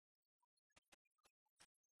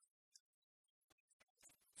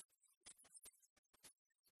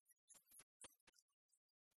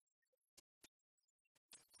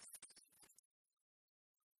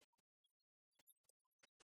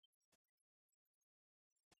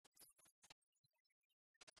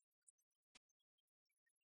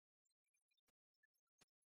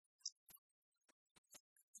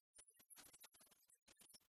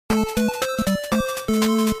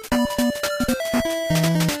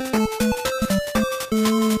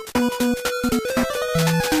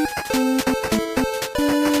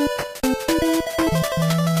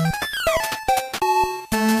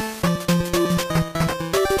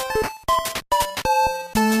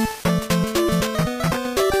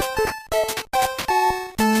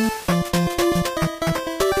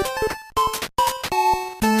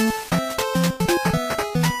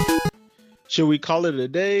Should we call it a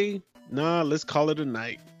day? Nah, let's call it a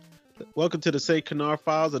night. Welcome to the Say Canard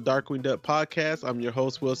Files, a Darkwing Duck podcast. I'm your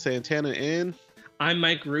host, Will Santana, and I'm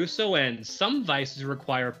Mike Russo, and some vices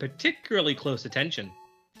require particularly close attention.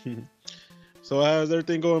 So how's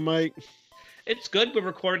everything going, Mike? It's good. We're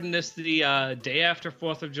recording this the day after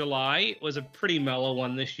 4th of July. It was a pretty mellow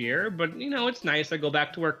one this year, but, it's nice. I go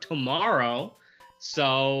back to work tomorrow,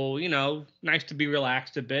 so, nice to be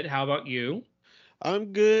relaxed a bit. How about you?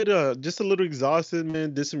 I'm good. Just a little exhausted,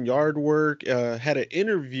 man. Did some yard work. Had an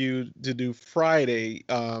interview to do Friday.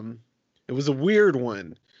 It was a weird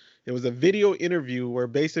one. It was a video interview where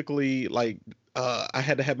basically, I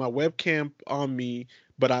had to have my webcam on me,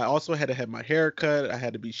 but I also had to have my hair cut. I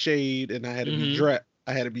had to be shaved, and I had to be dressed.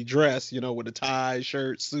 I had to be dressed, with a tie,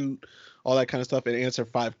 shirt, suit, all that kind of stuff, and answer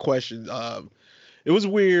 5 questions. It was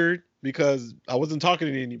weird because I wasn't talking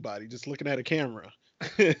to anybody, just looking at a camera.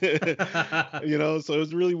 So it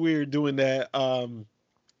was really weird doing that.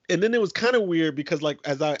 And then it was kind of weird because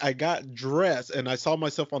as I got dressed and I saw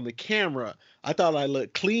myself on the camera, I thought I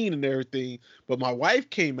looked clean and everything, but my wife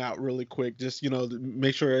came out really quick, just, to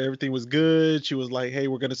make sure everything was good. She was like, "Hey,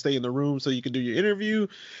 we're going to stay in the room so you can do your interview."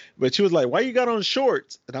 But she was like, "Why you got on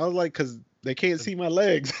shorts?" And I was like, "Cause they can't see my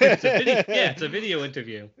legs." It's a video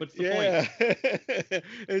interview. What's the point?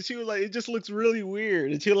 And she was like, "It just looks really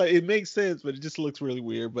weird." And she was like, "It makes sense, but it just looks really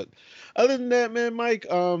weird." But other than that, man, Mike,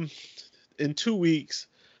 in 2 weeks,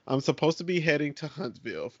 I'm supposed to be heading to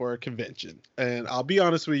Huntsville for a convention. And I'll be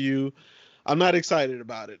honest with you, I'm not excited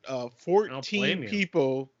about it. 14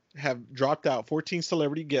 people have dropped out. 14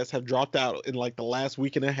 celebrity guests have dropped out in the last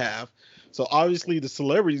week and a half. So obviously the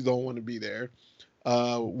celebrities don't want to be there.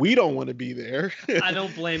 We don't want to be there. I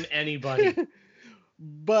don't blame anybody.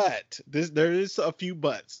 But there is a few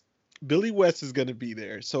buts. Billy West is going to be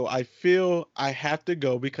there. So I feel I have to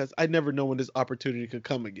go because I never know when this opportunity could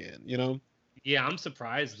come again, Yeah, I'm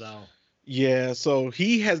surprised though. Yeah, so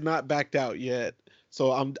he has not backed out yet.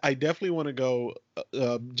 So I definitely want to go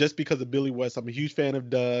just because of Billy West. I'm a huge fan of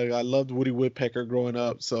Doug. I loved Woody Woodpecker growing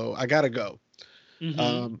up, so I gotta go.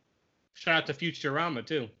 Mm-hmm. Shout out to Futurama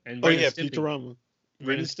too. And Futurama.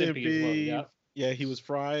 Ren and Stimpy as well, yeah, he was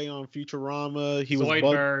Fry on Futurama. He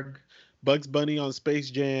Zoidberg. was Bugs Bunny on Space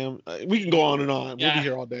Jam. We can go on and on. Yeah, we'll be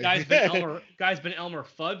here all day. Guy's been Elmer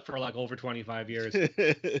Fudd for over 25 years.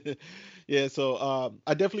 Yeah, so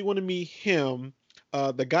I definitely want to meet him.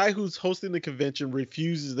 The guy who's hosting the convention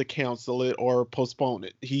refuses to cancel it or postpone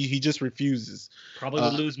it. He just refuses. Probably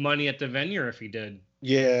would lose money at the venue if he did.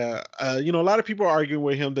 Yeah, a lot of people are arguing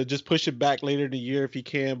with him to just push it back later in the year if he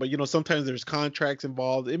can. But sometimes there's contracts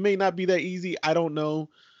involved. It may not be that easy. I don't know.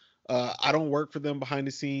 I don't work for them behind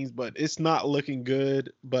the scenes, but it's not looking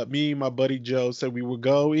good. But me and my buddy Joe said we would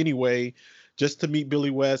go anyway just to meet Billy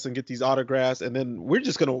West and get these autographs. And then we're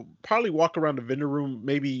just going to probably walk around the vendor room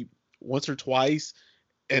maybe once or twice,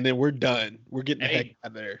 and then we're done. We're getting the heck out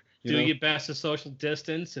of there. Do your best to social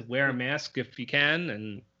distance and wear a mask if you can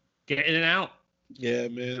and get in and out. Yeah,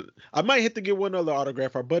 man. I might have to get one other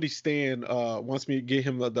autograph. Our buddy Stan wants me to get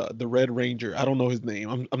him the Red Ranger. I don't know his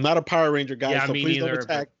name. I'm not a Power Ranger guy, so please don't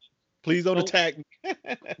attack. Please don't attack me.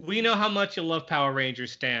 We know how much you love Power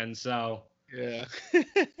Rangers, Stan, so yeah.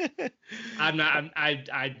 I'm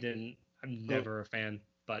never a fan,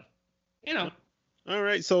 but All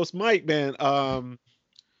right, so it's Mike, man.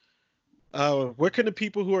 Where can the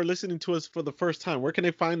people who are listening to us for the first time, where can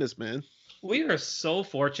they find us, man? We are so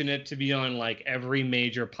fortunate to be on every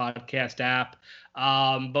major podcast app.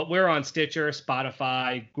 But we're on Stitcher,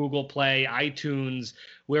 Spotify, Google Play, iTunes.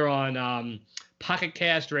 We're on Pocket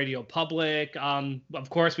Cast, Radio Public. Of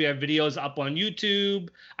course, we have videos up on YouTube.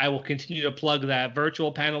 I will continue to plug that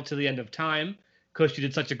virtual panel to the end of time because you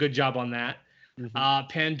did such a good job on that. Mm-hmm.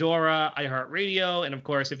 Pandora, iHeartRadio, and of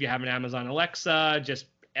course, if you have an Amazon Alexa, just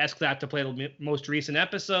ask that to play the most recent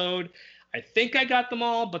episode. I think I got them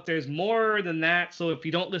all, but there's more than that. So if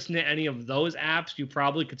you don't listen to any of those apps, you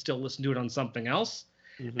probably could still listen to it on something else.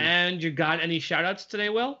 Mm-hmm. And you got any shout outs today,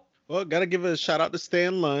 Will? Well, got to give a shout out to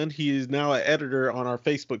Stan Lund. He is now an editor on our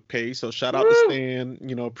Facebook page. So shout out to Stan.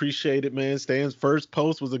 Appreciate it, man. Stan's first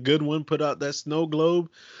post was a good one. Put out that snow globe.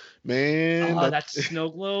 Man. Oh, that snow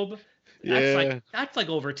globe. That's like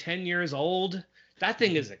over 10 years old. That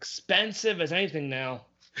thing is expensive as anything now.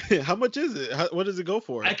 How much is it? What does it go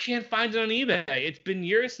for? I can't find it on eBay. It's been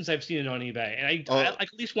years since I've seen it on eBay. And I at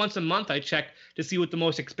least once a month I check to see what the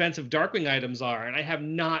most expensive Darkwing items are. And I have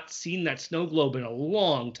not seen that snow globe in a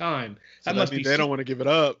long time. So that must be they don't want to give it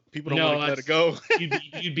up. People don't want to let it go.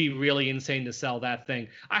 you'd be really insane to sell that thing.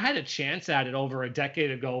 I had a chance at it over a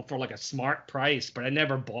decade ago for a smart price, but I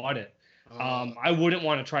never bought it. I wouldn't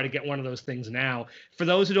want to try to get one of those things now. For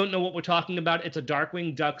those who don't know what we're talking about, it's a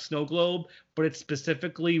Darkwing Duck snow globe, but it's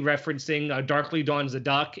specifically referencing Darkly Dawn's a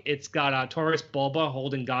duck. It's got Taurus Bulba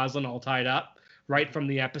holding Goslin all tied up right from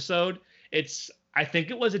the episode. I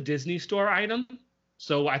think it was a Disney Store item,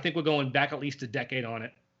 so I think we're going back at least a decade on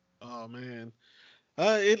it. Oh man.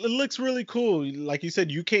 It looks really cool. Like you said,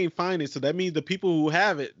 you can't find it, so that means the people who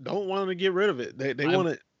have it don't want to get rid of it. They want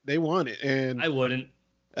it. They want it, and I wouldn't.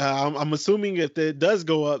 I'm assuming if it does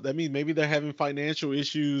go up, that means maybe they're having financial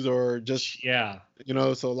issues or just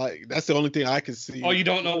So like that's the only thing I can see. Or you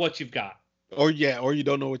don't know what you've got. Or you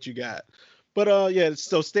don't know what you got. But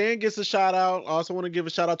so Stan gets a shout out. I also want to give a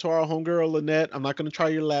shout out to our homegirl Lynette. I'm not gonna try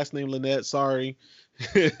your last name, Lynette. Sorry.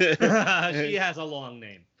 She has a long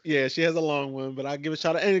name. Yeah, she has a long one, but I give a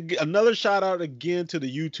shout out and another shout out again to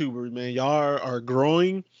the YouTubers, man. Y'all are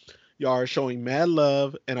growing. Y'all are showing mad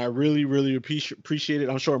love, and I really, really appreciate it.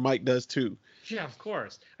 I'm sure Mike does too. Yeah, of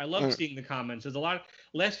course. I love seeing the comments. There's a lot.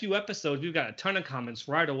 Last few episodes, we've got a ton of comments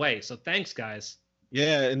right away. So thanks, guys.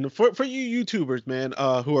 Yeah, and for you YouTubers, man,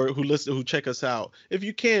 who listen, who check us out, if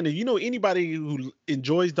you can, if you know anybody who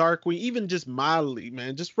enjoys Darkwing, even just mildly,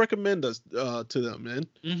 man, just recommend us to them, man.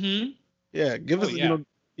 Mm-hmm. Yeah, give us,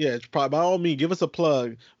 it's probably by all means, give us a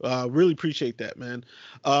plug. Really appreciate that, man.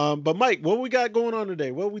 But Mike, what we got going on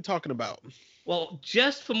today? What are we talking about? Well,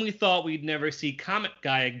 just when we thought we'd never see Comic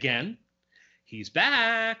Guy again, he's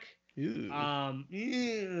back. The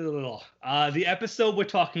episode we're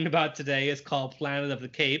talking about today is called Planet of the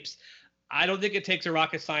Capes. I don't think it takes a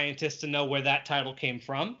rocket scientist to know where that title came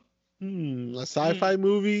from. A sci-fi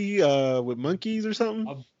movie with monkeys or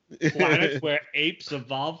something? A planet where apes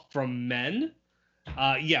evolved from men?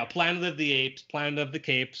 Planet of the Apes, Planet of the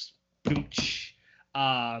Capes.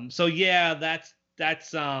 So yeah, that's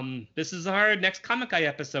this is our next Comic Guy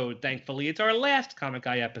episode. Thankfully, it's our last Comic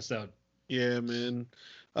Guy episode. Yeah, man.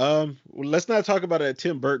 Let's not talk about a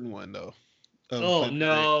Tim Burton one though.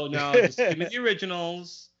 No, just give me the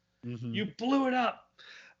originals. Mm-hmm. You blew it up.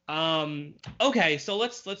 Okay, so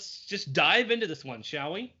let's just dive into this one,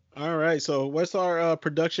 shall we? All right. So what's our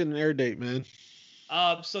production and air date, man?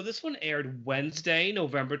 So this one aired Wednesday,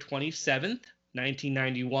 November 27th,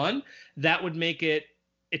 1991. That would make it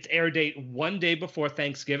its air date one day before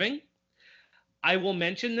Thanksgiving. I will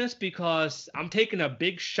mention this because I'm taking a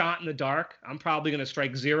big shot in the dark. I'm probably going to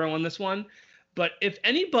strike zero on this one. But if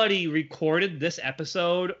anybody recorded this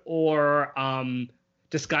episode or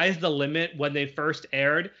Disguise the Limit when they first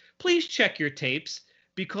aired, please check your tapes,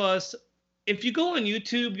 because if you go on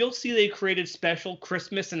YouTube, you'll see they created special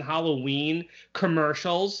Christmas and Halloween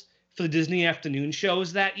commercials for the Disney afternoon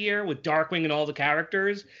shows that year with Darkwing and all the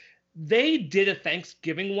characters. They did a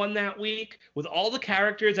Thanksgiving one that week with all the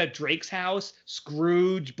characters at Drake's house,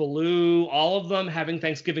 Scrooge, Baloo, all of them having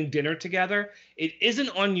Thanksgiving dinner together. It isn't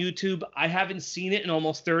on YouTube. I haven't seen it in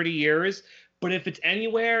almost 30 years. But if it's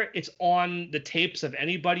anywhere, it's on the tapes of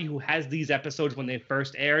anybody who has these episodes when they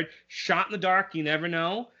first aired. Shot in the dark, you never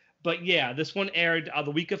know. But yeah, this one aired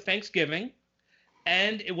the week of Thanksgiving.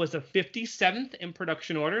 And it was the 57th in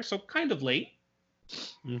production order, so kind of late.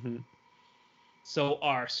 Mm-hmm. So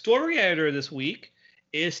our story editor this week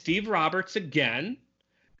is Steve Roberts again.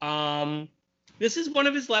 This is one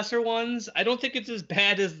of his lesser ones. I don't think it's as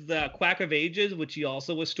bad as the Quack of Ages, which he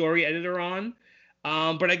also was story editor on.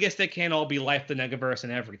 But I guess they can't all be Life the Negaverse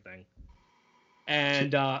and everything.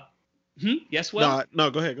 And yes, Will?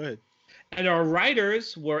 No, go ahead. And our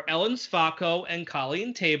writers were Ellen Sfacco and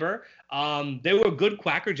Colleen Tabor. They were good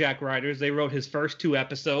Quackerjack writers. They wrote his first two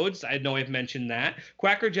episodes. I know I've mentioned that.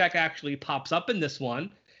 Quackerjack actually pops up in this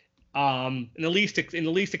one, in the least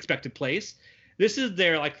expected place. This is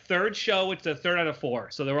their third show. It's the third out of four,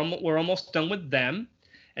 so we're almost done with them.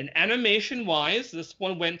 And animation-wise, this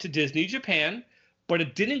one went to Disney Japan, but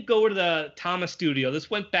it didn't go to the Thomas studio. This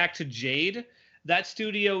went back to Jade. That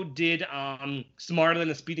studio did Smarter Than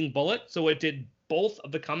a Speeding Bullet, so it did both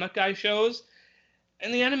of the Comic Guy shows.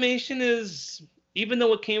 And the animation is, even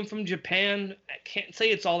though it came from Japan, I can't say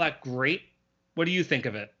it's all that great. What do you think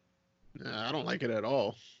of it? I don't like it at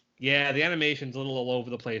all. Yeah, the animation's a little all over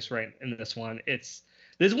the place right in this one.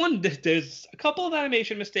 There's a couple of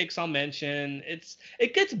animation mistakes I'll mention.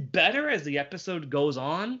 It gets better as the episode goes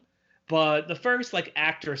on, but the first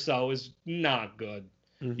act or so is not good.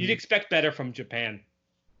 Mm-hmm. You'd expect better from Japan.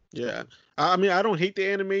 Yeah. I mean, I don't hate the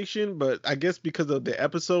animation, but I guess because of the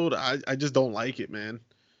episode, I just don't like it, man.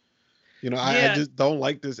 I just don't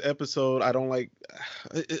like this episode. I don't like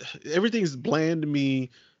everything's bland to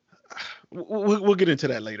me. We'll get into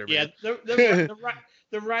that later, man. Yeah,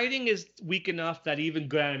 the writing is weak enough that even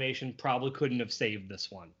good animation probably couldn't have saved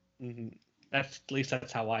this one. Mm-hmm. At least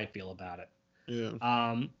that's how I feel about it.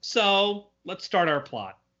 Yeah. So let's start our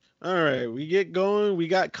plot. All right, we get going. We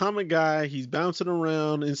got Comet Guy. He's bouncing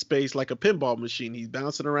around in space like a pinball machine. He's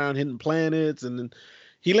bouncing around, hitting planets, and then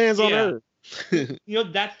he lands on Yeah. Earth. You know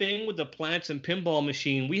that thing with the planets and pinball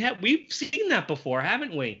machine? We've seen that before,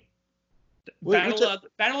 haven't we? Battle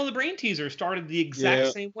of the Brain Teaser started the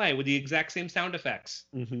exact same way with the exact same sound effects.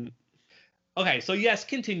 Mm-hmm. Okay, so yes,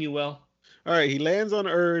 continue, Will. All right, he lands on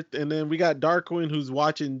Earth, and then we got Darkwing who's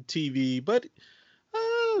watching TV, but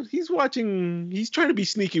he's trying to be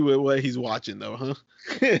sneaky with what he's watching, though, huh?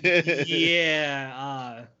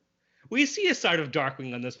 Yeah. We see a side of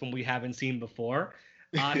Darkwing on this one we haven't seen before.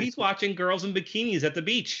 He's watching girls in bikinis at the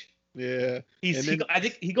beach. Yeah. I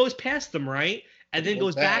think he goes past them, right? And then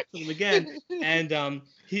goes back to them again. And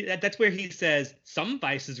that's where he says, some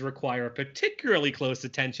vices require particularly close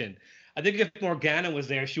attention. I think if Morgana was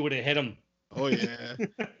there, she would have hit him. Oh, yeah.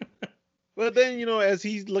 But then, as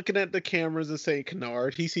he's looking at the cameras of St.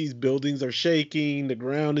 Canard, he sees buildings are shaking, the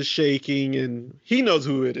ground is shaking, and he knows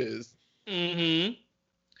who it is. Mm-hmm.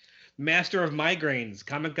 Master of migraines,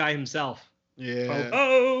 Comet Guy himself. Yeah.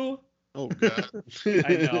 Oh, God.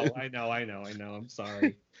 I know. I'm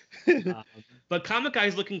sorry. But Comet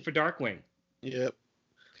Guy's looking for Darkwing. Yep.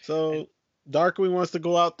 So Darkwing wants to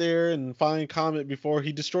go out there and find Comet before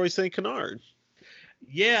he destroys St. Canard.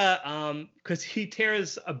 Yeah, because he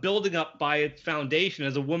tears a building up by its foundation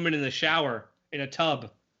as a woman in the shower in a tub.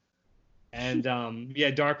 And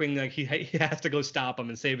Darkwing, he has to go stop him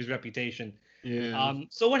and save his reputation. Yeah.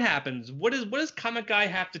 So what happens? What does Comet Guy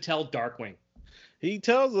have to tell Darkwing? He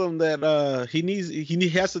tells him that he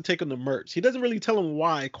has to take him to Mertz. He doesn't really tell him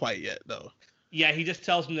why quite yet, though. Yeah, he just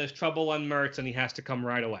tells him there's trouble on Mertz and he has to come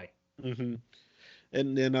right away. Mm-hmm.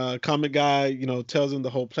 And then Comet Guy, tells him the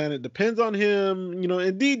whole planet depends on him. And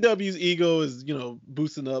DW's ego is,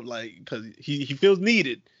 boosting up because he feels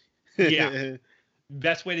needed. Yeah.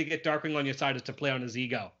 Best way to get Darkwing on your side is to play on his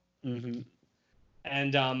ego. Mm-hmm.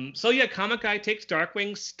 And Comet Guy takes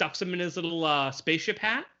Darkwing, stuffs him in his little spaceship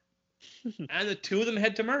hat, and the two of them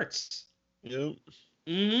head to Mertz. Yep.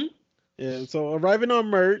 Mm-hmm. Yeah, so arriving on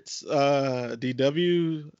Mertz,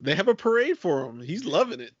 DW, they have a parade for him. He's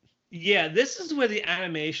loving it. Yeah, this is where the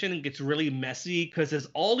animation gets really messy because there's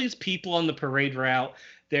all these people on the parade route.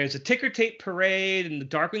 There's a ticker tape parade, and the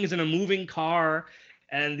Darkwing is in a moving car,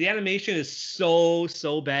 and the animation is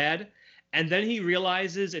so bad. And then he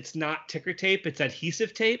realizes it's not ticker tape, it's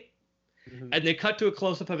adhesive tape. Mm-hmm. And they cut to a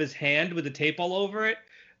close-up of his hand with the tape all over it,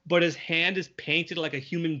 but his hand is painted like a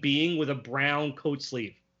human being with a brown coat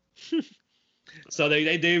sleeve. So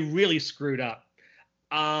they really screwed up.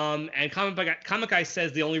 And Comet Guy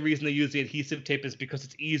says the only reason they use the adhesive tape is because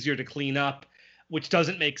it's easier to clean up, which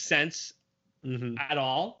doesn't make sense at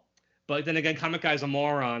all. But then again, Comet Guy's a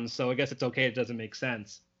moron, so I guess it's okay. It doesn't make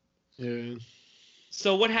sense. Yeah.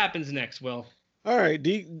 So what happens next, Will? All right.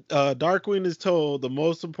 Darkwing is told the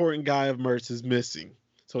most important guy of Mertz is missing.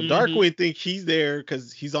 So Darkwing thinks he's there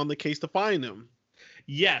because he's on the case to find him.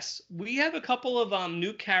 Yes, we have a couple of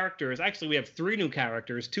new characters. Actually, we have 3 new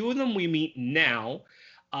characters. 2 of them we meet now.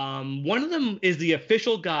 One of them is the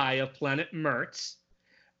official guy of Planet Mertz.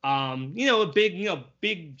 A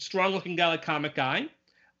big, strong-looking guy like Comet Guy.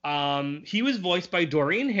 He was voiced by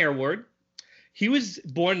Dorian Harewood. He was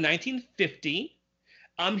born in 1950.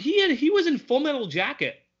 He was in Full Metal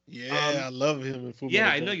Jacket. Yeah, I love him in Full Metal Jacket. Yeah,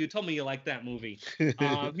 I know you told me you liked that movie.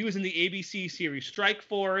 He was in the ABC series Strike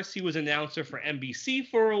Force. He was announcer for NBC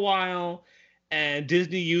for a while. And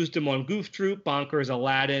Disney used him on Goof Troop, Bonkers,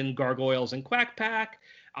 Aladdin, Gargoyles, and Quack Pack.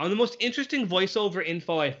 The most interesting voiceover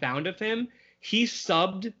info I found of him, he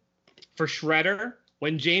subbed for Shredder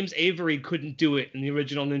when James Avery couldn't do it in the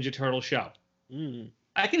original Ninja Turtle show.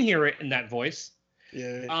 I can hear it in that voice.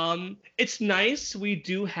 Yeah. It's nice. We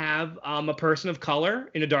do have a person of color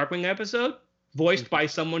in a Darkwing episode, voiced by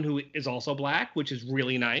someone who is also black, which is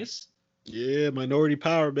really nice. Yeah, minority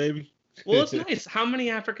power, baby. Well, it's nice. How many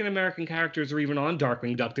African American characters are even on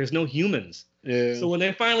Darkwing Duck? There's no humans. Yeah. So when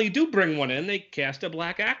they finally do bring one in, they cast a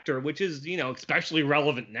black actor, which is, especially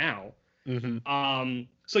relevant now.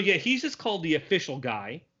 So yeah, he's just called the official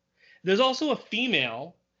guy. There's also a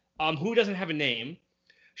female who doesn't have a name.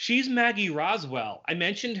 She's Maggie Roswell. I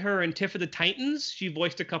mentioned her in Tiff of the Titans. She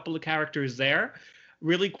voiced a couple of characters there.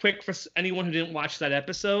 Really quick for anyone who didn't watch that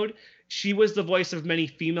episode, she was the voice of many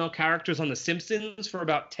female characters on The Simpsons for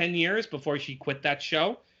about 10 years before she quit that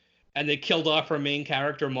show. And they killed off her main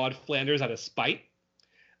character, Maud Flanders, out of spite.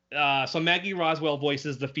 So Maggie Roswell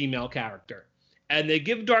voices the female character. And they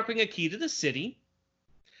give Darkwing a key to the city.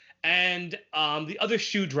 And the other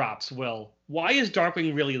shoe drops, Will. Why is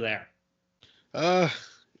Darkwing really there?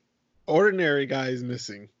 Ordinary Guy is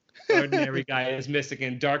missing. Ordinary Guy is missing,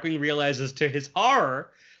 and Darkwing realizes to his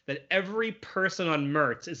horror that every person on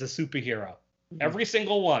Mertz is a superhero. Every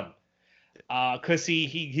single one. Because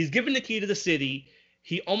he's given the key to the city.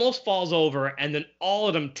 He almost falls over, and then all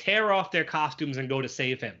of them tear off their costumes and go to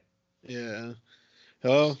save him. Yeah.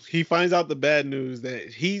 Well, he finds out the bad news that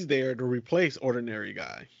he's there to replace Ordinary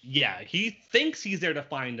Guy. Yeah, he thinks he's there to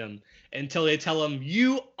find him until they tell him,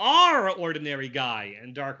 you are an Ordinary Guy.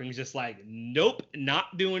 And Darkwing's just like, nope,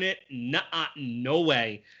 not doing it. Nuh-uh, no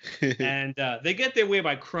way. And they get their way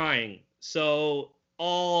by crying. So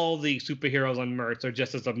all the superheroes on Mertz are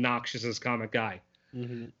just as obnoxious as Comic Guy.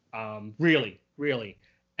 Really, really.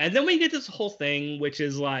 And then we get this whole thing, which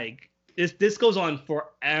is like, this goes on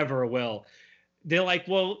forever, Will. They're like,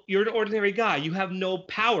 well, you're an ordinary guy. You have no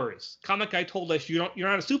powers. Comic Guy told us you're not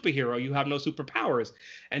a superhero. You have no superpowers.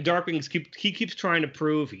 And Darkwing keeps trying to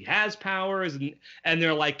prove he has powers. And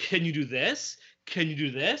they're like, can you do this? Can you do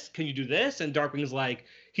this? Can you do this? And Darkwing's like,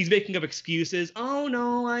 he's making up excuses. Oh,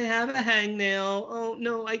 no, I have a hangnail. Oh,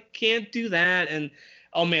 no, I can't do that. And,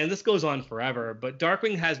 oh, man, this goes on forever. But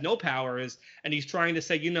Darkwing has no powers. And he's trying to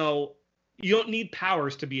say, you don't need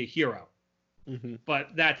powers to be a hero.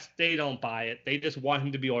 But they don't buy it. They just want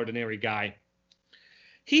him to be Ordinary Guy.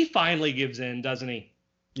 He finally gives in, doesn't he?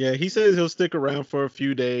 Yeah, he says he'll stick around for a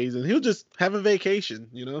few days and he'll just have a vacation,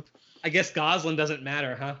 I guess Goslin doesn't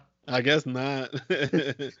matter, huh? I guess not.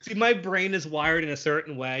 See, my brain is wired in a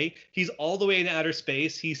certain way. He's all the way in outer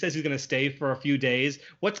space. He says he's going to stay for a few days.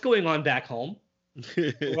 What's going on back home?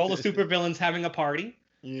 Are all the supervillains having a party?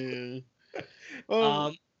 Yeah.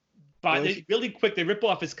 But really quick, they rip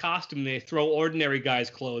off his costume. They throw Ordinary Guy's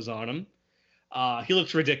clothes on him. He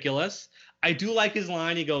looks ridiculous. I do like his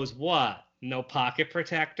line. He goes, what? No pocket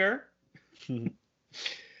protector? Go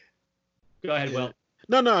ahead, Will.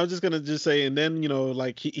 No, I was just going to say, and then,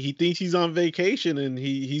 like he thinks he's on vacation and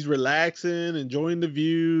he's relaxing, enjoying the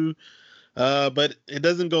view. But it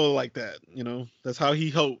doesn't go like that. That's how he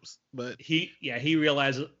hopes. But he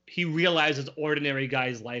realizes Ordinary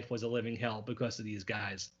Guy's life was a living hell because of these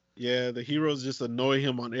guys. Yeah, the heroes just annoy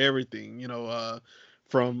him on everything.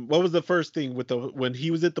 From what was the first thing when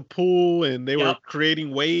he was at the pool and they were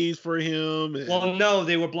creating waves for him. Well, no,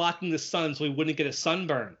 they were blocking the sun so he wouldn't get a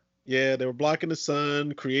sunburn. Yeah, they were blocking the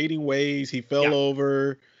sun, creating waves. He fell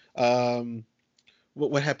over.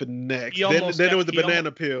 What happened next? Then it was the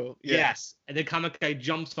banana peel. Yeah. Yes, and then Comic Guy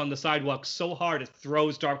jumps on the sidewalk so hard it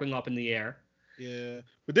throws Darkwing up in the air. Yeah,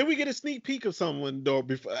 but then we get a sneak peek of someone though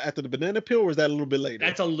after the banana peel, or is that a little bit later?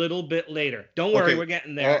 That's a little bit later. Don't worry, we're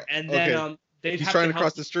getting there. And then he's trying to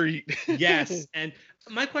cross the street. Yes, and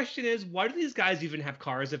my question is, why do these guys even have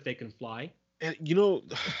cars if they can fly? And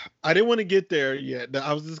I didn't want to get there yet.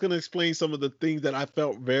 I was just going to explain some of the things that I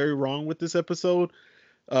felt very wrong with this episode.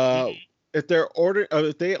 If they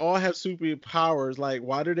all have superpowers, like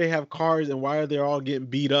why do they have cars and why are they all getting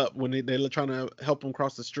beat up when they're trying to help them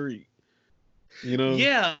cross the street?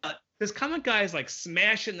 Yeah, this Comic Guy is like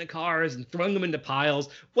smashing the cars and throwing them into piles.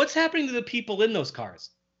 What's happening to the people in those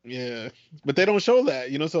cars? Yeah, but they don't show that,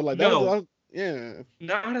 so like that was, yeah,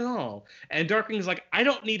 not at all. And Darkwing's like, I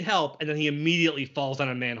don't need help, and then he immediately falls down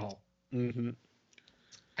a manhole.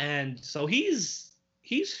 And so he's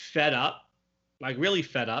fed up, like really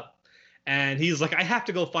fed up, and he's like, I have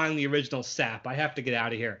to go find the original sap. I have to get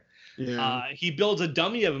out of here. Yeah. He builds a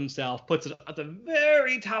dummy of himself, puts it at the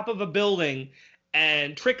very top of a building,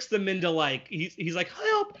 and tricks them into like he's like,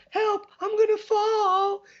 help, I'm gonna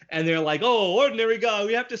fall. And they're like, oh, Ordinary Guy,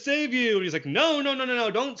 we have to save you. And he's like, no,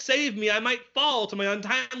 don't save me. I might fall to my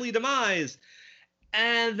untimely demise.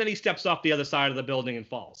 And then he steps off the other side of the building and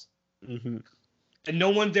falls. And no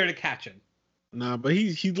one's there to catch him. Nah, but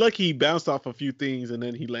he's lucky he bounced off a few things and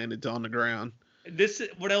then he landed on the ground. This is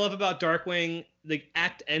what I love about Darkwing. The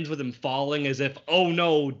act ends with him falling as if, oh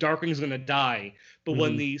no, Darkwing's gonna die. But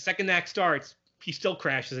when the second act starts, he still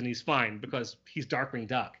crashes and he's fine because he's Darkwing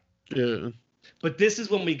Duck. Yeah. But this is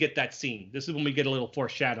when we get that scene. This is when we get a little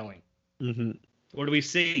foreshadowing. What do we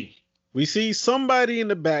see? We see somebody in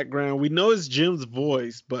the background. We know it's Jim's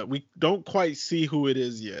voice, but we don't quite see who it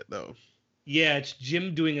is yet, though. Yeah, it's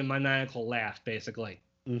Jim doing a maniacal laugh, basically.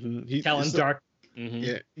 He's telling Dark.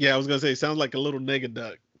 Yeah, I was gonna say, it sounds like a little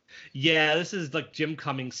Negaduck. Yeah, this is like Jim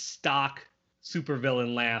Cummings' stock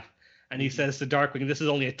supervillain laugh. And he says to Darkwing, this is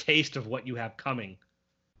only a taste of what you have coming.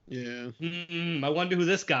 Yeah. I wonder who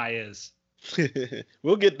this guy is.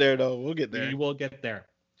 We'll get there, though. We'll get there. We will get there.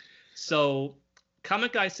 So,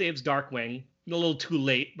 Comic Guy saves Darkwing. A little too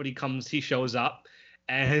late, but he shows up.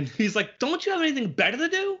 And he's like, don't you have anything better to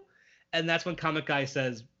do? And that's when Comic Guy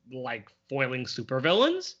says, like, foiling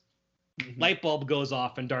supervillains? Light bulb goes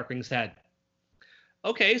off in Darkwing's head.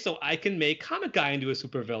 Okay, so I can make Comic Guy into a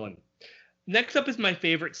supervillain. Next up is my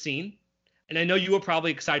favorite scene, and I know you were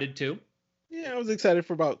probably excited too. Yeah, I was excited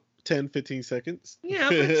for about 10, 15 seconds. Yeah,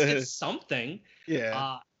 but it's something.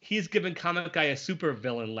 Yeah. He's given Comic Guy a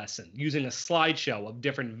supervillain lesson using a slideshow of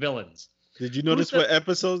different villains. Did you notice what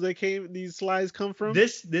episodes these slides come from?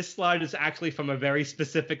 This slide is actually from a very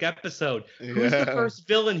specific episode. Yeah. Who's the first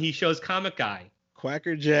villain he shows Comic Guy?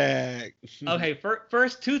 Quackerjack. Okay,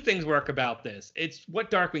 first two things work about this. It's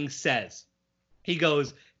what Darkwing says. He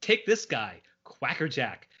goes, "Take this guy,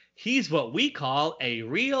 Quackerjack. He's what we call a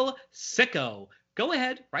real sicko." Go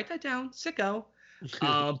ahead, write that down, sicko.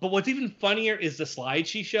 But what's even funnier is the slides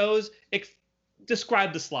she shows.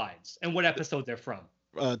 Describe the slides and what episode they're from.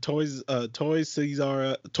 Toys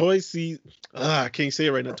Caesar. I can't say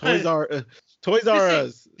it right now. Toys R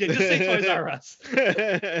Us. Yeah, just say Toys R Us.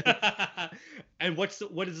 And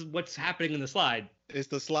what's happening in the slide? It's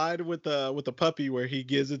the slide with the puppy where he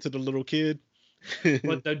gives it to the little kid.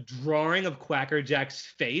 But the drawing of Quackerjack's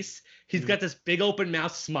face, he's got this big open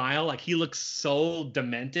mouth smile, like he looks so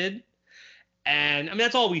demented. And I mean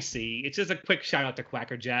that's all we see. It's just a quick shout out to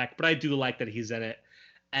Quackerjack, but I do like that he's in it.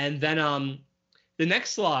 And then the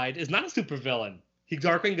next slide is not a supervillain.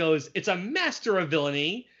 Darkwing goes, "It's a master of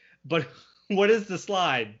villainy," but what is the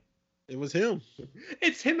slide? It was him.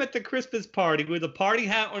 It's him at the Christmas party with a party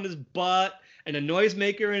hat on his butt and a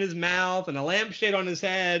noisemaker in his mouth and a lampshade on his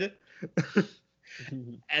head.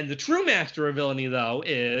 And the true master of villainy, though,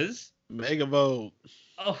 is Megavolt.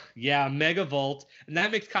 Oh yeah, Megavolt, and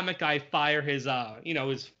that makes Comic Guy fire his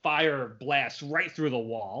his fire blast right through the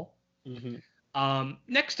wall.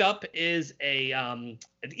 Next up is an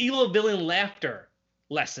evil villain laughter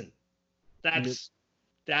lesson. That's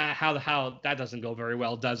how that doesn't go very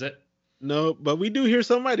well, does it? No, but we do hear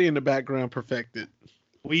somebody in the background perfect it.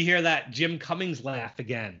 We hear that Jim Cummings laugh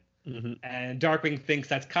again, and Darkwing thinks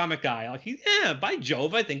that's Comic Guy. Like, by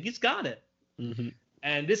Jove, I think he's got it.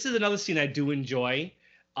 And this is another scene I do enjoy.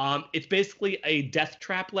 It's basically a death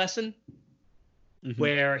trap lesson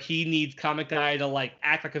where he needs Comic Guy to like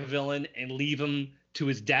act like a villain and leave him to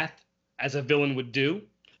his death as a villain would do.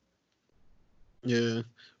 Yeah.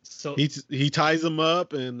 So he ties him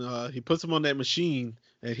up and he puts him on that machine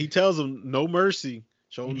and he tells him no mercy.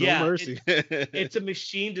 Show him no mercy. It's a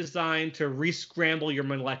machine designed to re-scramble your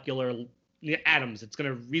molecular atoms. It's going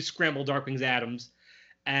to re-scramble Darkwing's atoms.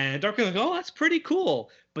 And Darkwing's like, "Oh, that's pretty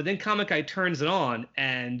cool." But then Comic Guy turns it on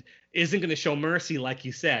and isn't going to show mercy like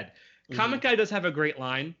you said. Comic Guy does have a great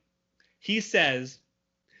line. He says,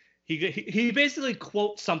 he basically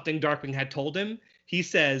quotes something Darkwing had told him. He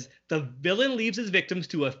says, "The villain leaves his victims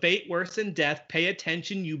to a fate worse than death. Pay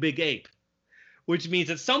attention, you big ape." Which means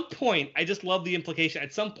at some point, I just love the implication,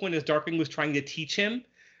 at some point as Darkwing was trying to teach him,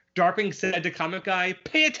 Darkwing said to Comic Guy,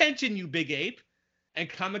 "Pay attention, you big ape." And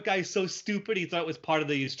Comic Guy is so stupid, he thought it was part of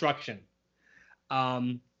the instruction.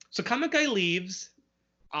 So Comic Guy leaves,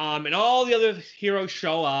 and all the other heroes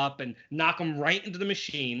show up and knock him right into the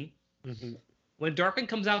machine. When Darkwing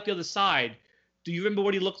comes out the other side, do you remember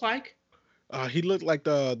what he looked like? He looked like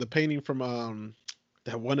the painting from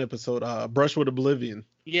that one episode, Brush with Oblivion.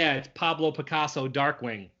 Yeah, it's Pablo Picasso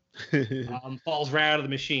Darkwing. Falls right out of the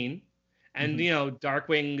machine. And,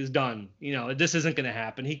 Darkwing is done. This isn't going to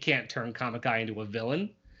happen. He can't turn Comic Guy into a villain.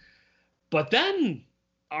 But then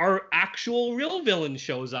our actual real villain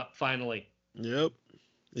shows up finally. Yep.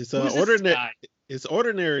 It's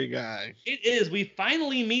Ordinary Guy. It is. We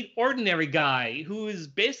finally meet Ordinary Guy, who is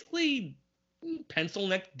basically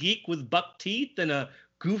pencil-necked geek with buck teeth and a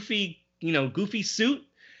goofy suit.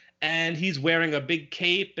 And he's wearing a big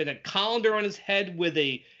cape and a colander on his head with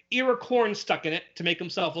a ear of corn stuck in it to make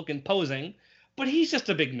himself look imposing. But he's just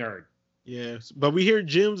a big nerd. Yes. But we hear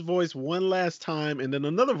Jim's voice one last time, and then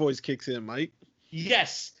another voice kicks in, Mike.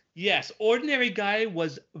 Yes. Ordinary Guy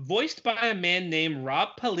was voiced by a man named Rob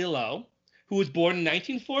Palillo, who was born in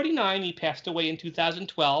 1949. He passed away in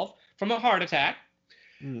 2012 from a heart attack.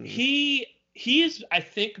 He is, I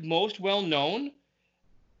think, most well known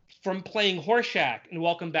from playing Horshack in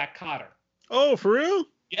Welcome Back, Kotter. Oh, for real?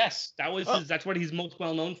 Yes, that's what he's most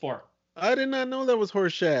well known for. I did not know that was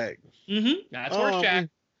Horshack. That's Horshack.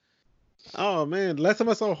 Oh man, last time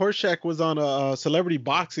I saw Horshack was on a Celebrity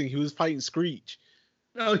Boxing. He was fighting Screech.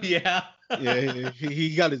 Oh yeah. Yeah,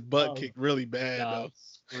 he got his butt kicked really bad. No,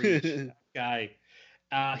 Screech, that guy.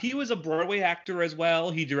 He was a Broadway actor as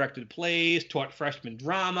well. He directed plays, taught freshman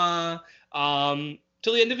drama.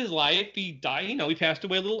 Till the end of his life, he died. He passed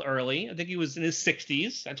away a little early. I think he was in his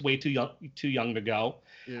 60s. That's way too young to go.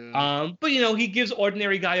 Yeah. But he gives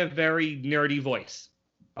Ordinary Guy a very nerdy voice,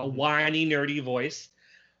 a whiny, nerdy voice.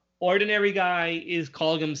 Ordinary Guy is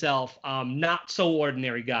calling himself Not So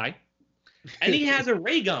Ordinary Guy. And he has a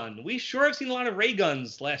ray gun. We sure have seen a lot of ray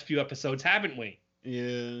guns last few episodes, haven't we?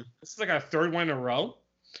 Yeah. This is like our third one in a row.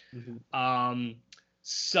 Mm-hmm.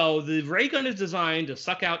 So the ray gun is designed to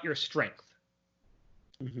suck out your strength.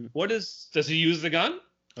 Mm-hmm. Does he use the gun?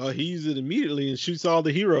 Oh, he uses it immediately and shoots all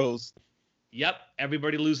the heroes. Yep.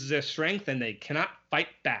 Everybody loses their strength and they cannot fight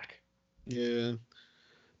back. Yeah.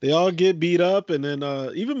 They all get beat up, and then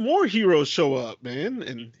even more heroes show up, man.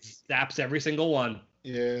 And zaps every single one.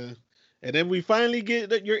 Yeah. And then we finally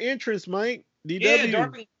get your entrance, Mike. DW. Yeah,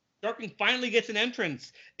 Darkwing finally gets an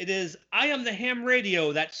entrance. It is, I am the ham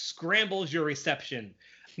radio that scrambles your reception.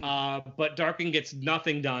 But Darkwing gets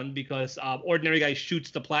nothing done because Ordinary Guy shoots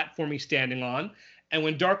the platform he's standing on. And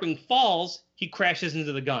when Darkwing falls, he crashes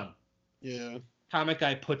into the gun. Yeah.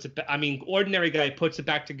 Ordinary Guy puts it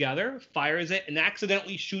back together, fires it, and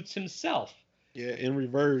accidentally shoots himself. Yeah, in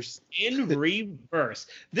reverse. In reverse.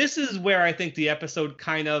 This is where I think the episode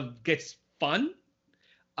kind of gets fun.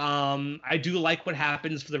 I do like what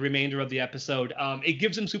happens for the remainder of the episode. It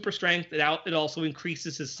gives him super strength. It also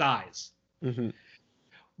increases his size. Mm-hmm.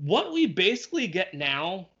 What we basically get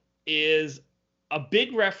now is a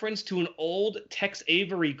big reference to an old Tex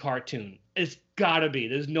Avery cartoon. It's gotta be.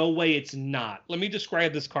 There's no way it's not. Let me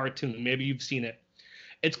describe this cartoon. Maybe you've seen it.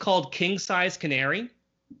 It's called King Size Canary.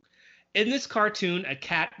 In this cartoon, a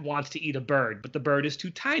cat wants to eat a bird, but the bird is too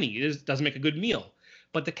tiny. It doesn't make a good meal.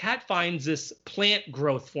 But the cat finds this plant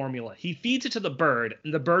growth formula. He feeds it to the bird,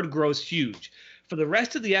 and the bird grows huge. For the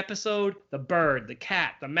rest of the episode, the bird, the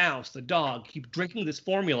cat, the mouse, the dog keep drinking this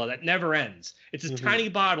formula that never ends. It's this tiny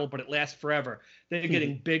bottle, but it lasts forever. They're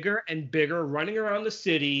getting bigger and bigger, running around the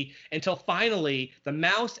city, until finally the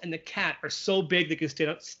mouse and the cat are so big they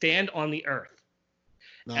can stand on the earth.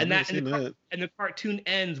 No, And the cartoon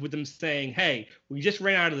ends with them saying, hey, we just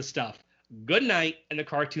ran out of the stuff. Good night, and the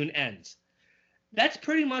cartoon ends. That's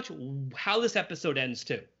pretty much how this episode ends,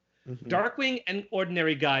 too. Mm-hmm. Darkwing and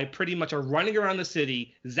Ordinary Guy pretty much are running around the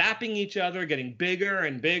city, zapping each other, getting bigger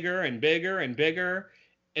and bigger and bigger and bigger,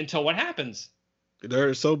 until what happens?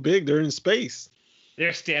 They're so big, they're in space.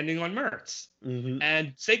 They're standing on Mertz. Mm-hmm.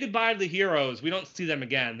 And say goodbye to the heroes. We don't see them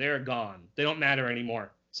again. They're gone. They don't matter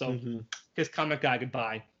anymore. So his comic guy,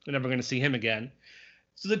 goodbye. We're never going to see him again.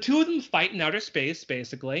 So the two of them fight in outer space,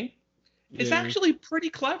 basically. Yeah. It's actually pretty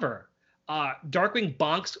clever. Darkwing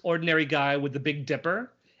bonks Ordinary Guy with the Big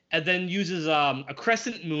Dipper, and then uses a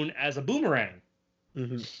crescent moon as a boomerang.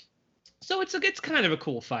 Mm-hmm. So it's kind of a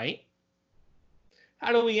cool fight.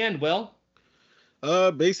 How do we end, Will?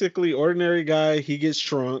 Basically, Ordinary Guy, he gets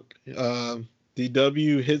shrunk.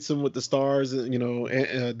 DW hits him with the stars, and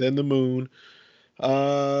then the moon.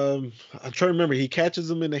 I'm trying to remember. He catches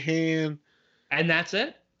him in the hand. And that's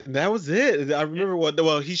it? And that was it. I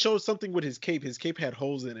remember he showed something with his cape. His cape had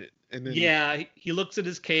holes in it. And then he looks at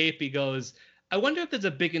his cape. He goes, I wonder if there's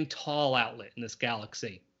a big and tall outlet in this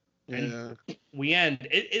galaxy. And we end.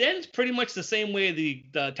 It ends pretty much the same way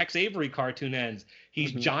the Tex Avery cartoon ends.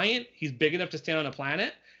 He's giant. He's big enough to stand on a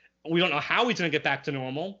planet. We don't know how he's going to get back to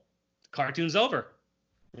normal. The cartoon's over.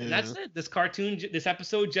 Yeah. And that's it. This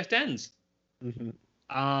episode just ends. Mm-hmm.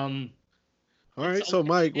 All right. So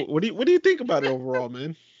Mike, what do you think about it overall,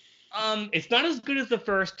 man? It's not as good as the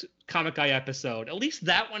first Comic Guy episode. At least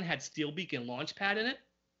that one had Steelbeak and Launchpad in it.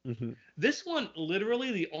 Mm-hmm. This one,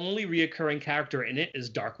 literally, the only reoccurring character in it is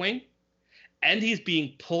Darkwing, and he's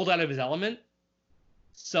being pulled out of his element.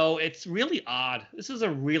 So it's really odd. This is a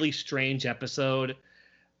really strange episode.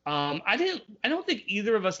 I don't think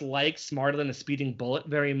either of us like Smarter Than a Speeding Bullet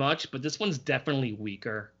very much, but this one's definitely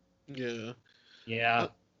weaker. Yeah. Yeah.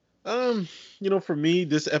 For me,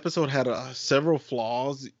 this episode had several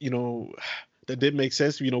flaws, that did make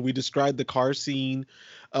sense. We described the car scene.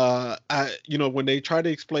 When they try to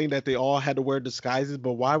explain that they all had to wear disguises,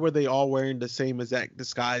 but why were they all wearing the same exact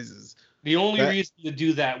disguises? The only reason to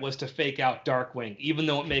do that was to fake out Darkwing, even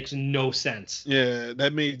though it makes no sense. Yeah,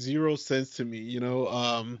 that made zero sense to me.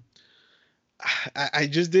 I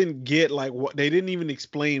just didn't get what they didn't even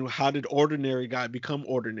explain. How did Ordinary Guy become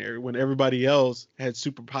ordinary when everybody else had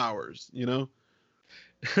superpowers?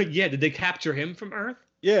 Yeah, did they capture him from Earth?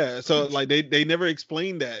 Yeah, so they never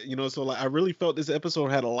explained that. So I really felt this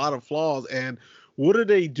episode had a lot of flaws. And what do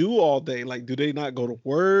they do all day? Do they not go to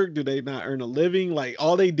work? Do they not earn a living?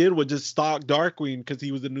 All they did was just stalk Darkwing because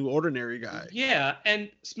he was the new Ordinary Guy. Yeah,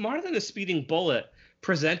 and Smarter Than a Speeding Bullet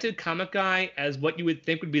presented Comic Guy as what you would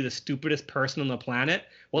think would be the stupidest person on the planet,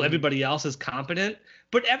 while everybody else is competent.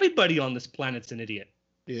 But everybody on this planet's an idiot.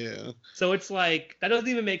 Yeah. So it's that doesn't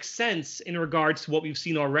even make sense in regards to what we've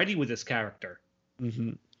seen already with this character.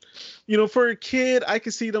 Mm-hmm. For a kid, I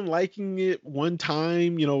could see them liking it one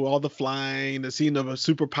time, all the flying, the scene of a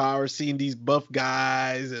superpower, seeing these buff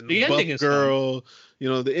guys and The buff ending is fun. girl.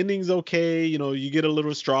 The ending's okay. You get a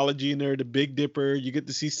little astrology in there, the Big Dipper. You get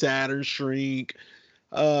to see Saturn shrink.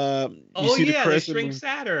 You see the They crescent shrink moon.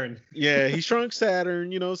 Saturn. Yeah, he shrunk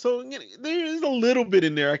Saturn, so there is a little bit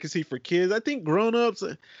in there I can see for kids. I think grown-ups,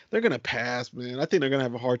 they're going to pass, man. I think they're going to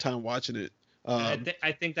have a hard time watching it.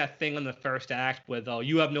 I think that thing on the first act with, oh,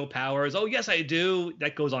 you have no powers. Oh, yes, I do.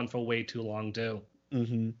 That goes on for way too long, too.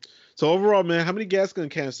 Mm-hmm. So overall, man, how many gas gun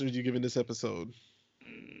canisters you give in this episode?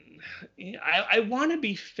 I want to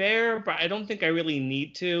be fair, but I don't think I really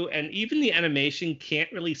need to. And even the animation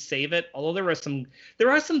can't really save it. Although there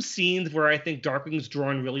are some scenes where I think Darkwing's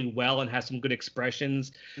drawn really well and has some good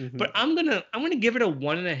expressions. Mm-hmm. But I'm gonna give it a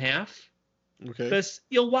 1.5. Okay. Because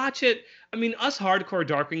you'll watch it. I mean, us hardcore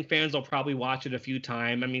Darkwing fans will probably watch it a few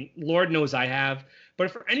times. I mean, Lord knows I have.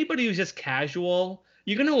 But for anybody who's just casual,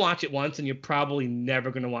 you're gonna watch it once, and you're probably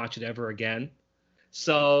never gonna watch it ever again.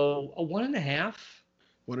 So a 1.5.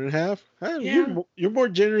 1.5? Hey, Yeah. you're more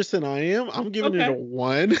generous than I am. I'm giving it a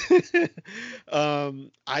 1.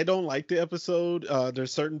 I don't like the episode.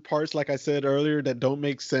 There's certain parts, like I said earlier, that don't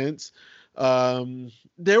make sense.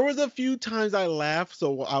 There was a few times I laughed,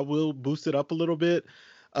 so I will boost it up a little bit.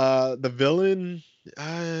 The villain,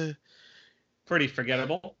 pretty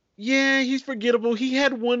forgettable. Yeah, he's forgettable. He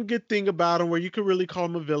had one good thing about him where you could really call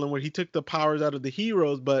him a villain, where he took the powers out of the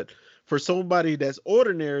heroes, but for somebody that's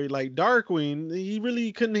ordinary like Darkwing, he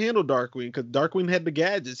really couldn't handle Darkwing because Darkwing had the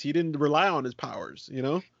gadgets. He didn't rely on his powers,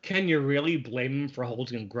 Can you really blame him for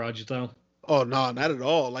holding a grudge, though? Oh, no, not at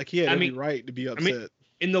all. Like, he had every right to be upset.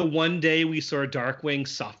 In the one day we saw Darkwing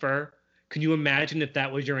suffer, can you imagine if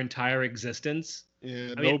that was your entire existence?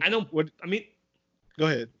 Yeah. Go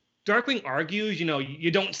ahead. Darkwing argues,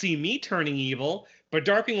 you don't see me turning evil, but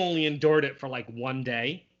Darkwing only endured it for like one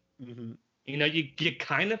day. Mm-hmm. You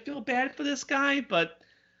kind of feel bad for this guy, but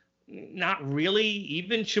not really.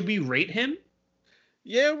 Even should we rate him?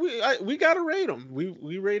 Yeah, we gotta rate him.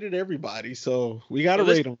 We rated everybody, so we gotta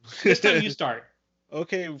rate him. This time you start.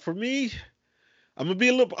 Okay, for me, I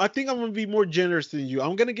think I'm gonna be more generous than you.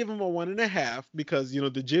 I'm gonna give him a 1.5 because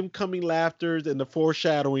the Jim Cumming laughters and the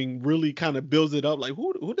foreshadowing really kind of builds it up. Like,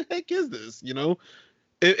 who the heck is this?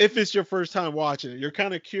 If it's your first time watching it, you're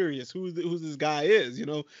kind of curious who this guy is,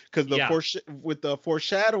 because with the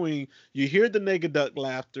foreshadowing, you hear the Negaduck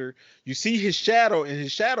laughter, you see his shadow, and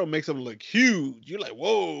his shadow makes him look huge. You're like,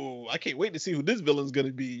 whoa, I can't wait to see who this villain's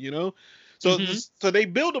gonna be, So so they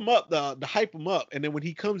build him up, the hype him up, and then when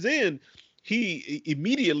he comes in, he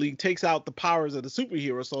immediately takes out the powers of the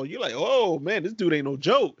superhero. So you're like, oh man, this dude ain't no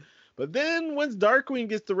joke. But then once Darkwing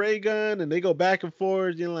gets the ray gun and they go back and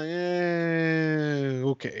forth, you're like,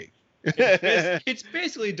 okay. It's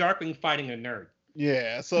basically Darkwing fighting a nerd.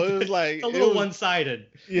 Yeah, so it was like a little one-sided.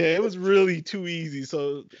 Yeah, it was really too easy.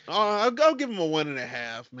 So I'll give him a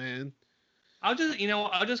 1.5, man. I'll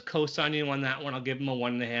just co-sign you on that one. I'll give him a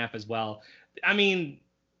 1.5 as well. I mean,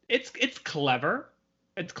 it's clever.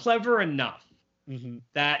 It's clever enough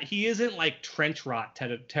that he isn't like Trench Rot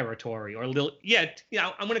territory or little. Yeah,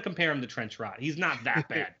 I'm going to compare him to Trench Rot. He's not that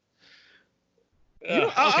bad.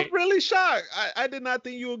 Okay. I'm really shocked. I did not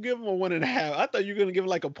think you would give him a 1.5. I thought you were going to give him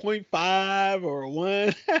like a 0.5 or a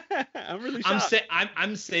 1. I'm really shocked.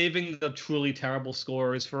 I'm saving the truly terrible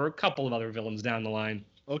scores for a couple of other villains down the line.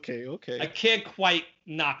 Okay. I can't quite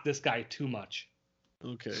knock this guy too much.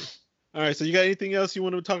 Okay. All right, so you got anything else you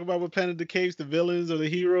want to talk about with Planet of the Capes, the villains or the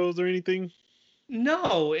heroes or anything?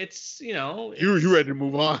 No, it's you ready to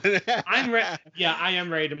move on? I'm ready. Yeah, I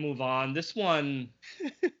am ready to move on. This one.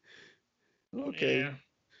 Okay.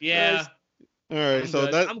 Yeah. All right,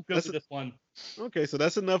 I'm good with this one. Okay, so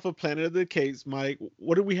that's enough of Planet of the Capes, Mike.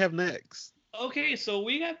 What do we have next? Okay, so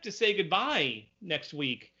we have to say goodbye next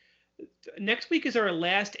week. Next week is our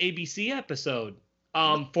last ABC episode.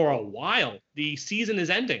 For a while, the season is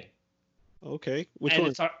ending. Okay, which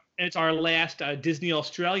one? It's our last Disney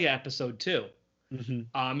Australia episode too.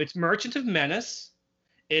 Mm-hmm. It's Merchant of Menace.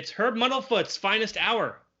 It's Herb Muddlefoot's finest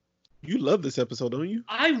hour. You love this episode, don't you?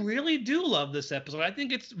 I really do love this episode. I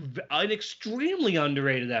think it's an extremely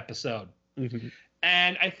underrated episode. Mm-hmm.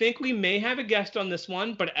 And I think we may have a guest on this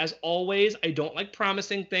one, but as always, I don't like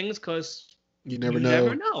promising things because you never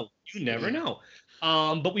know. You never know.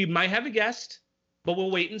 But we might have a guest, but we'll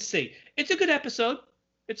wait and see. It's a good episode.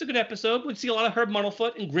 We see a lot of Herb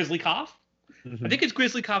Muddlefoot and Grizzly Cough. I think it's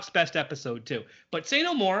Grizzly Cough's best episode too. But say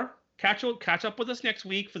no more. Catch up with us next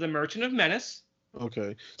week for the Merchant of Menace.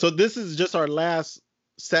 Okay. So this is just our last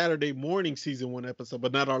Saturday morning season 1 episode,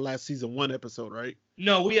 but not our last season 1 episode, right?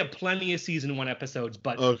 No, we have plenty of season 1 episodes,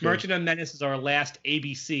 but Okay. Merchant of Menace is our last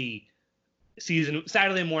ABC season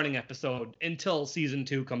Saturday morning episode until season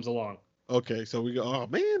 2 comes along. Okay, so we go. Oh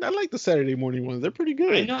man, I like the Saturday morning ones. They're pretty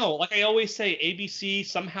good. I know. Like I always say, ABC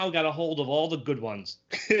somehow got a hold of all the good ones.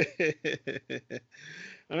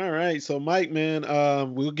 All right, so Mike, man,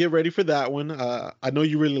 we'll get ready for that one. I know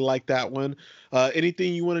you really like that one.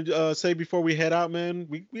 Anything you want to say before we head out, man?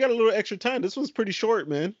 We got a little extra time. This one's pretty short,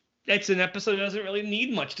 man. It's an episode that doesn't really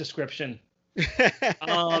need much description.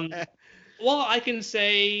 Well, I can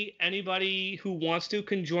say anybody who wants to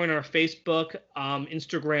can join our Facebook,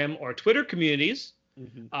 Instagram, or Twitter communities.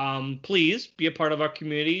 Mm-hmm. Please be a part of our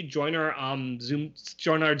community. Join our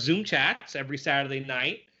Zoom chats every Saturday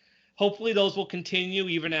night. Hopefully, those will continue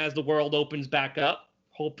even as the world opens back up.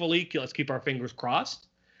 Hopefully, let's keep our fingers crossed.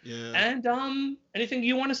 Yeah. And anything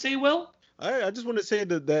you want to say, Will? I just want to say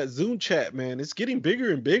that Zoom chat, man, it's getting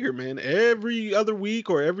bigger and bigger, man. Every other week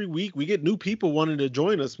or every week, we get new people wanting to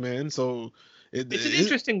join us, man. So it's an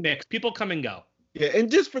interesting mix. People come and go. Yeah, and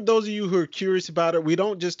just for those of you who are curious about it, we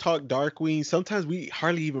don't just talk Darkwing. Sometimes we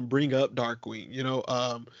hardly even bring up Darkwing. You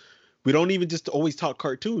know, we don't even just always talk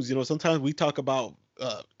cartoons. You know, sometimes we talk about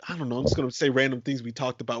I don't know. I'm just gonna say random things we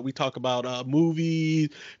talked about. We talk about movies,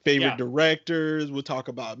 favorite directors. We'll talk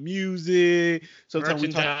about music. Sometimes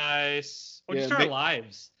merchandise, or just our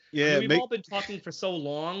lives. Yeah, I mean, we've all been talking for so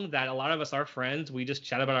long that a lot of us are friends. We just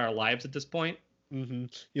chat about our lives at this point. Mm-hmm.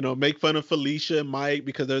 You know, make fun of Felicia and Mike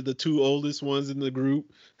because they're the two oldest ones in the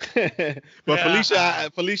group. But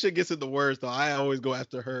Felicia gets it the worst, though. I always go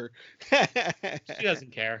after her. She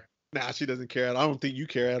doesn't care. Nah, she doesn't care. I don't think you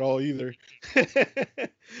care at all either.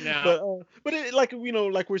 No. But it, like, you know,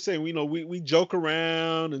 like we're saying, you know, we joke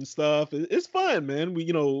around and stuff. It's fun, man. We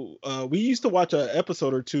used to watch an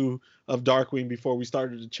episode or two of Darkwing before we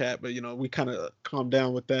started to chat, but you know, we kind of calmed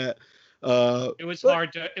down with that. It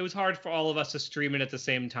was hard for all of us to stream it at the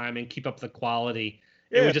same time and keep up the quality.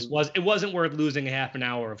 Yeah. It wasn't worth losing a half an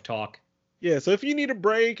hour of talk. Yeah, so if you need a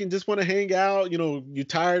break and just want to hang out, you know, you're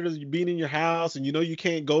tired of being in your house and you know you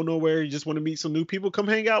can't go nowhere, you just want to meet some new people, come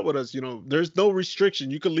hang out with us. You know, there's no restriction.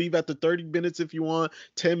 You can leave after 30 minutes if you want,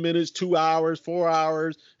 10 minutes, 2 hours, 4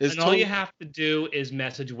 hours. All you have to do is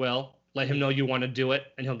message Will, let him know you want to do it,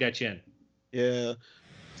 and he'll get you in. Yeah.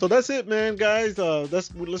 So that's it, man, guys.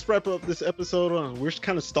 Let's wrap up this episode. We're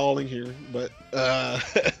kind of stalling here, but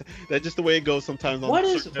that's just the way it goes sometimes. What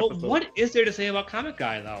is there to say about Comic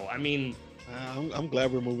Guy, though? I mean, I'm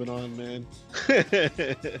glad we're moving on, man.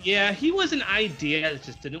 Yeah, he was an idea that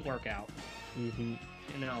just didn't work out. Mm-hmm.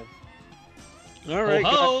 You know. All right.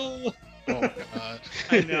 Oh God.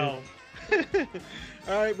 I know.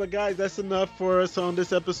 All right, but guys, that's enough for us on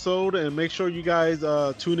this episode, and make sure you guys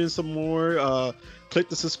tune in some more. Click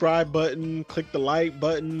the subscribe button, click the like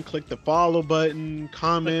button, click the follow button,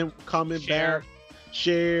 comment back,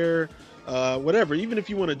 share, whatever. Even if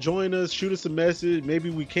you want to join us, shoot us a message. Maybe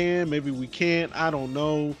we can, maybe we can't. I don't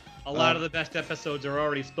know. A lot of the best episodes are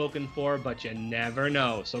already spoken for, but you never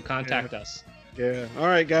know. So contact us. Yeah. All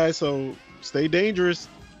right, guys. So stay dangerous.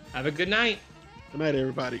 Have a good night. Good night,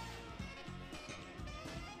 everybody.